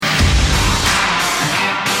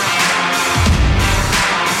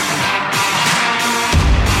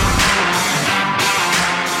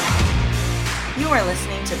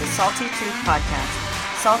Salty Truth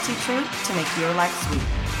Podcast. Salty truth to make your life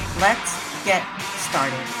sweet. Let's get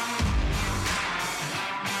started.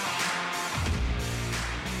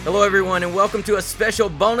 Hello, everyone, and welcome to a special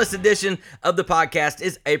bonus edition of the podcast.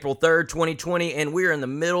 It's April 3rd, 2020, and we're in the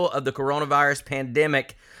middle of the coronavirus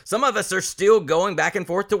pandemic. Some of us are still going back and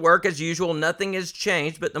forth to work as usual. Nothing has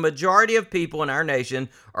changed, but the majority of people in our nation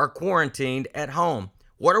are quarantined at home.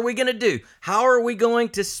 What are we going to do? How are we going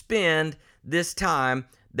to spend this time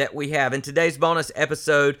that we have? In today's bonus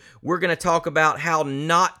episode, we're going to talk about how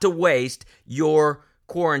not to waste your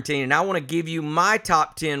quarantine. And I want to give you my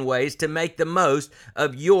top 10 ways to make the most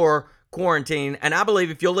of your quarantine. And I believe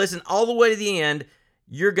if you'll listen all the way to the end,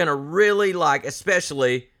 you're going to really like,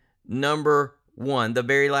 especially number one, the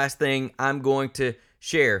very last thing I'm going to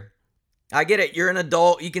share. I get it. You're an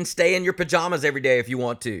adult. You can stay in your pajamas every day if you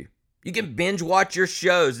want to. You can binge watch your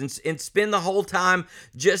shows and spend the whole time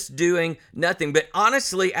just doing nothing. But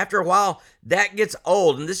honestly, after a while, that gets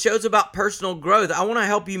old. And this show's about personal growth. I want to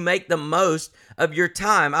help you make the most of your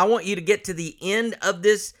time. I want you to get to the end of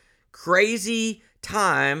this crazy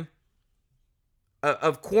time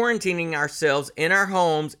of quarantining ourselves in our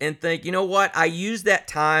homes and think, you know what? I used that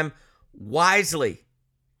time wisely.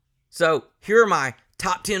 So here are my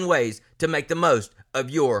top 10 ways to make the most of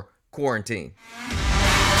your quarantine.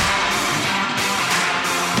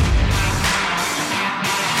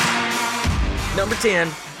 Number 10,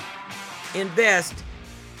 invest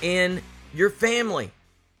in your family.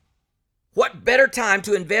 What better time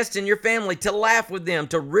to invest in your family, to laugh with them,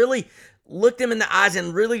 to really look them in the eyes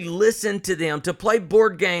and really listen to them, to play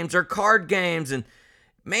board games or card games. And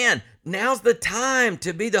man, now's the time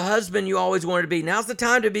to be the husband you always wanted to be. Now's the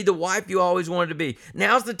time to be the wife you always wanted to be.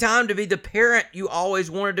 Now's the time to be the parent you always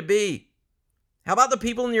wanted to be. How about the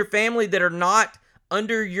people in your family that are not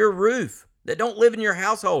under your roof, that don't live in your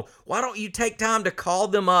household? Why don't you take time to call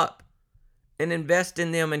them up and invest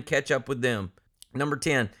in them and catch up with them? Number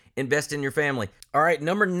 10, invest in your family. All right,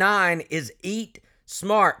 number 9 is eat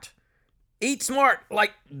smart. Eat smart.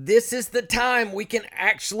 Like, this is the time we can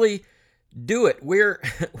actually do it.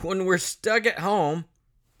 When we're stuck at home,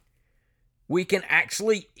 we can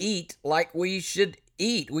actually eat like we should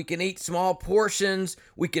eat. We can eat small portions.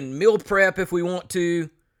 We can meal prep if we want to.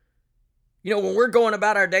 You know, when we're going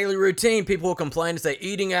about our daily routine, people will complain and say,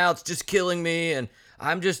 eating out's just killing me, and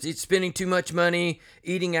I'm just spending too much money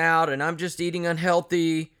eating out, and I'm just eating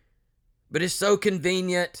unhealthy, but it's so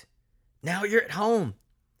convenient. Now you're at home.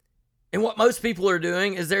 And what most people are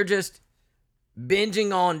doing is they're just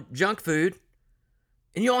binging on junk food,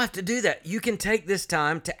 and you don't have to do that. You can take this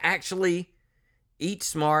time to actually eat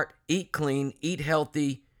smart, eat clean, eat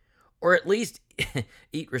healthy, or at least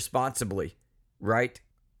eat responsibly, right?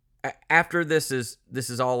 After this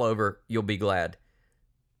is all over, you'll be glad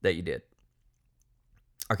that you did.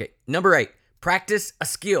 Okay, number 8, practice a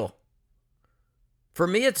skill. For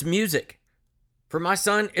me, it's music. For my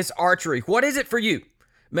son, it's archery. What is it for you?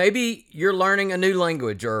 Maybe you're learning a new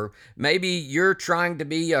language, or maybe you're trying to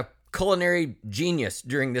be a culinary genius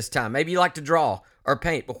during this time. Maybe you like to draw or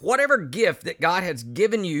paint. But whatever gift that God has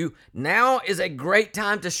given you, now is a great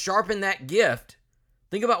time to sharpen that gift.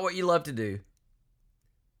 Think about what you love to do.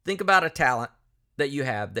 Think about a talent that you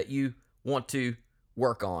have that you want to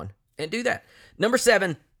work on and do that. Number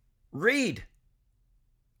 7, read.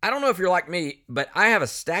 I don't know if you're like me, but I have a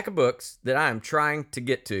stack of books that I am trying to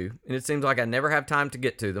get to, and it seems like I never have time to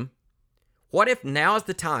get to them. What if now is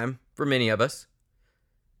the time for many of us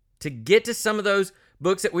to get to some of those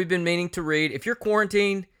books that we've been meaning to read? If you're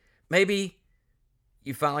quarantined, maybe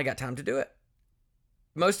you finally got time to do it.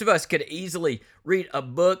 Most of us could easily read a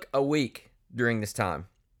book a week during this time.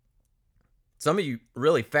 Some of you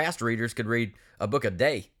really fast readers could read a book a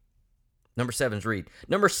day. Number 7 is read.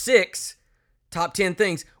 Number 6, top 10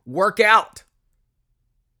 things, work out.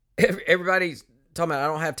 Everybody's talking about,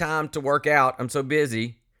 I don't have time to work out, I'm so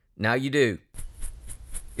busy. Now you do.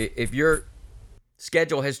 If your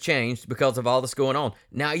schedule has changed because of all this going on,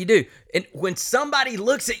 now you do. And when somebody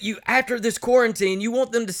looks at you after this quarantine, you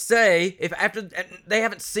want them to say, if after they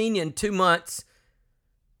haven't seen you in 2 months,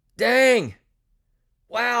 dang,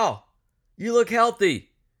 wow, you look healthy.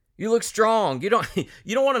 You look strong. You don't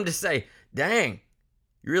want them to say, dang,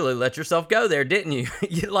 you really let yourself go there, didn't you?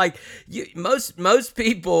 Most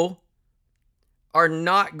people are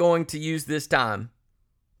not going to use this time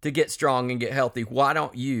to get strong and get healthy. Why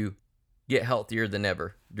don't you get healthier than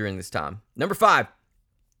ever during this time? Number 5,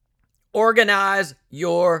 organize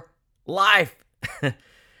your life.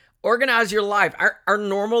 Organize your life. Our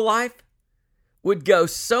normal life would go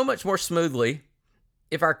so much more smoothly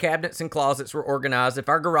if our cabinets and closets were organized, if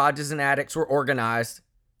our garages and attics were organized.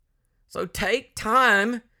 So take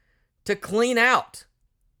time to clean out.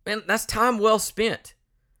 Man, that's time well spent.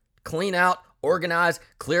 Clean out, organize,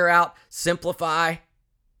 clear out, simplify,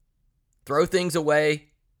 throw things away.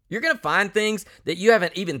 You're going to find things that you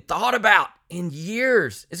haven't even thought about in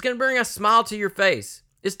years. It's going to bring a smile to your face.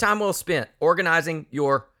 It's time well spent organizing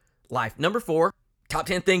your life. Number 4, top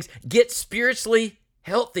 10 things, get spiritually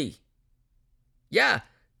healthy. Yeah,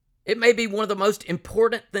 it may be one of the most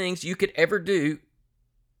important things you could ever do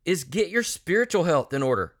is get your spiritual health in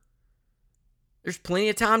order. There's plenty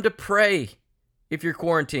of time to pray if you're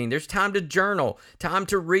quarantined. There's time to journal, time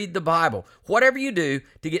to read the Bible. Whatever you do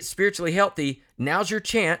to get spiritually healthy, now's your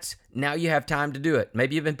chance. Now you have time to do it.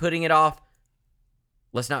 Maybe you've been putting it off.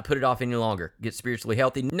 Let's not put it off any longer. Get spiritually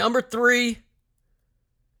healthy. Number 3,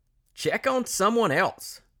 check on someone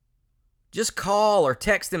else. Just call or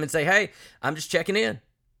text them and say, hey, I'm just checking in.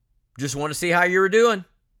 Just want to see how you were doing.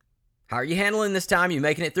 How are you handling this time? You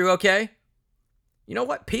making it through okay? You know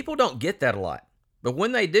what? People don't get that a lot. But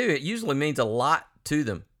when they do, it usually means a lot to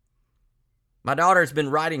them. My daughter's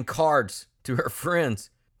been writing cards to her friends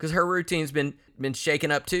because her routine's been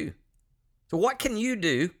shaken up too. So what can you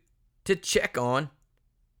do to check on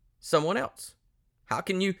someone else? How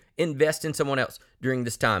can you invest in someone else during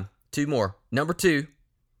this time? 2 more. Number 2,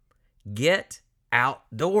 get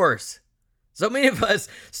outdoors. So many of us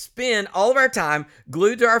spend all of our time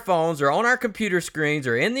glued to our phones or on our computer screens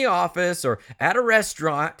or in the office or at a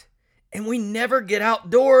restaurant, and we never get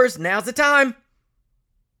outdoors. Now's the time.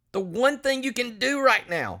 The one thing you can do right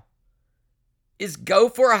now is go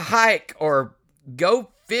for a hike or go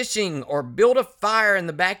fishing or build a fire in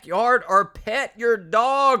the backyard or pet your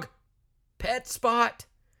dog. Pet Spot,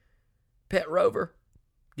 Pet Rover.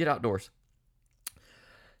 Get outdoors.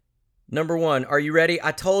 Number 1, are you ready?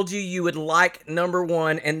 I told you would like number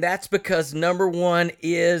 1, and that's because number 1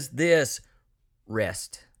 is this: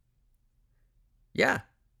 rest. Yeah,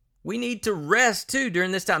 we need to rest too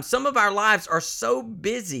during this time. Some of our lives are so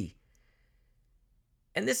busy.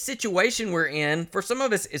 And this situation we're in, for some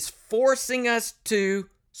of us, is forcing us to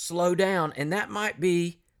slow down. And that might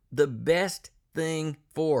be the best thing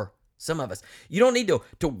for some of us. You don't need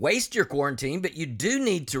to waste your quarantine, but you do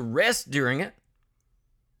need to rest during it.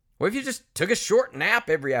 What if you just took a short nap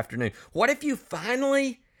every afternoon? What if you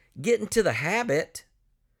finally get into the habit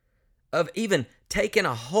of even taking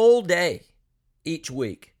a whole day each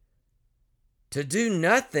week to do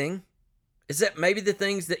nothing? Is that maybe the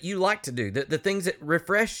things that you like to do, the things that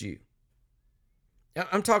refresh you?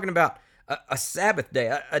 I'm talking about a Sabbath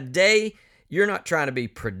day, a day you're not trying to be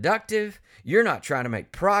productive. You're not trying to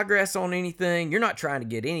make progress on anything. You're not trying to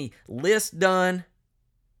get any list done.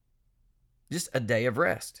 Just a day of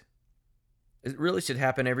rest. It really should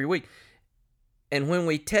happen every week. And when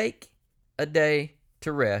we take a day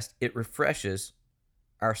to rest, it refreshes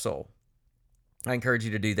our soul. I encourage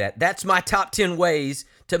you to do that. That's my top 10 ways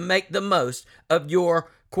to make the most of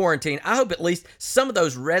your quarantine. I hope at least some of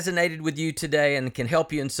those resonated with you today and can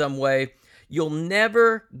help you in some way. You'll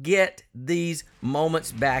never get these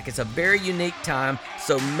moments back. It's a very unique time,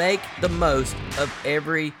 so make the most of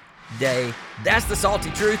every day. That's the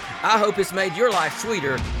salty truth. I hope it's made your life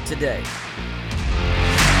sweeter today.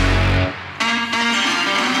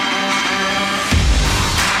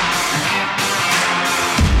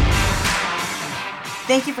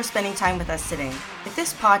 Thank you for spending time with us today. If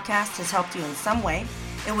this podcast has helped you in some way,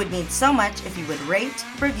 it would mean so much if you would rate,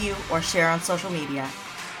 review, or share on social media.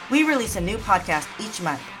 We release a new podcast each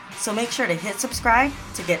month, so make sure to hit subscribe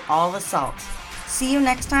to get all the salt. See you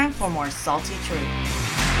next time for more Salty Truth.